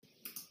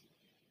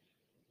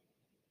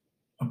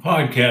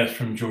podcast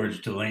from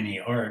George Delaney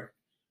Art,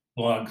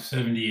 blog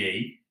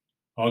 78,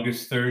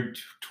 August 3rd,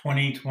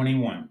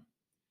 2021.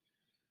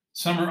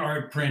 Summer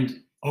art print,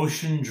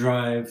 Ocean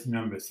Drive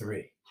number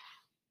 3.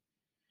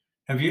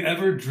 Have you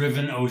ever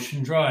driven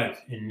Ocean Drive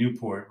in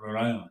Newport, Rhode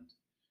Island?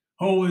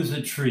 Always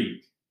a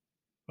treat,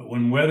 but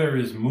when weather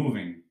is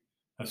moving,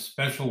 a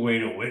special way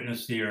to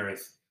witness the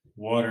earth,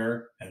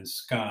 water, and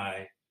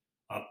sky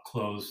up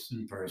close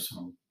and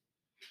personal.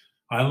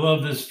 I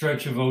love this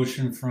stretch of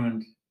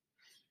oceanfront.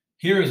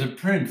 Here is a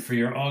print for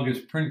your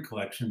August print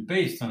collection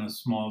based on a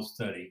small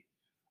study.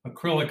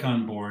 Acrylic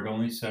on board,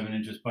 only 7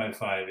 inches by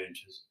 5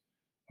 inches.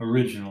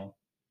 Original,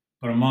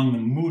 but among the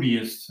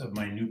moodiest of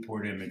my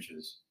Newport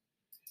images.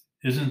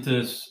 Isn't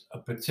this a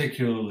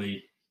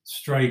particularly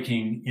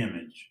striking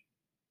image?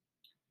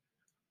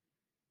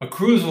 A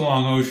cruise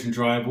along Ocean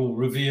Drive will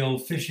reveal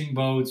fishing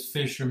boats,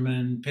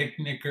 fishermen,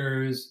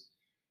 picnickers,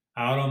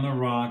 out on the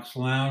rocks,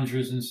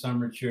 loungers in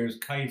summer chairs,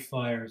 kite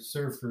flyers,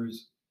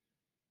 surfers,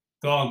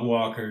 dog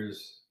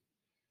walkers.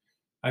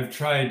 I've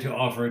tried to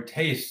offer a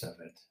taste of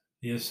it,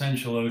 the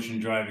essential Ocean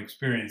Drive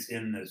experience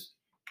in this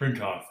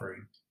print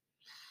offering.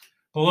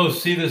 Below,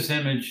 see this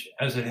image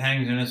as it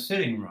hangs in a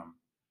sitting room,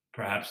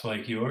 perhaps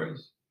like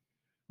yours.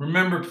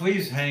 Remember,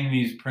 please hang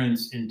these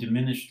prints in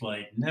diminished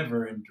light,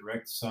 never in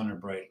direct sun or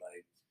bright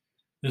light.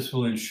 This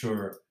will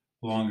ensure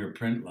longer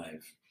print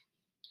life.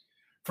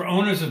 For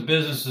owners of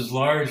businesses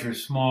large or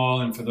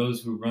small, and for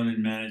those who run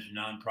and manage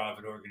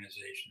nonprofit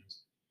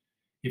organizations,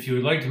 if you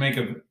would like to make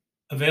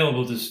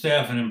available to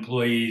staff and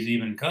employees,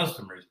 even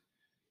customers,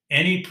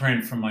 any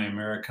print from my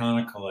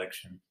Americana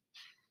collection,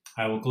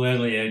 I will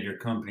gladly add your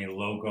company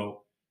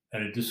logo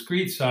at a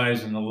discreet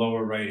size in the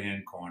lower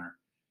right-hand corner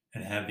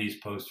and have these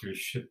posters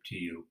shipped to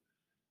you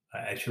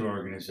at your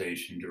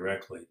organization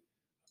directly.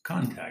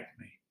 Contact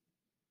me.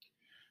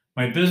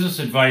 My business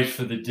advice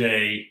for the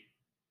day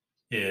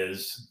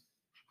is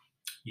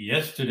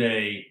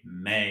yesterday,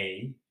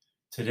 May,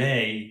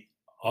 today,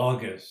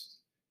 August.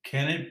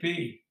 Can it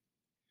be?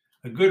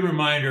 A good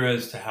reminder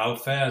as to how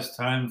fast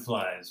time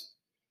flies,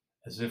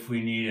 as if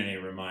we need any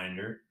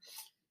reminder.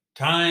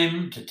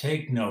 Time to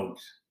take note.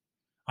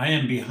 I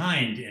am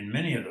behind in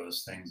many of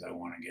those things I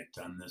want to get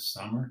done this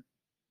summer.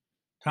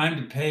 Time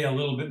to pay a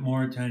little bit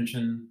more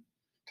attention.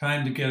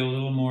 Time to get a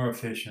little more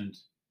efficient.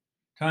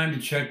 Time to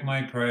check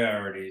my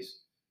priorities.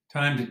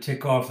 Time to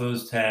tick off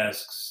those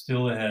tasks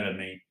still ahead of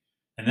me.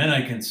 And then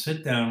I can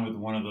sit down with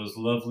one of those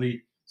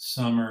lovely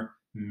summer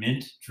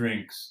mint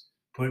drinks,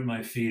 put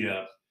my feet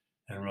up,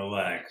 and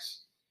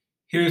relax.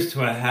 Here's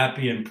to a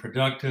happy and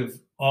productive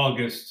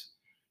August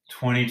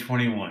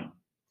 2021.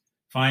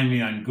 Find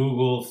me on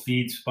Google,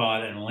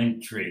 FeedSpot, and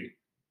Linktree.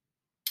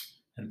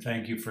 And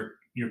thank you for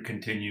your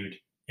continued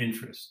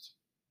interest.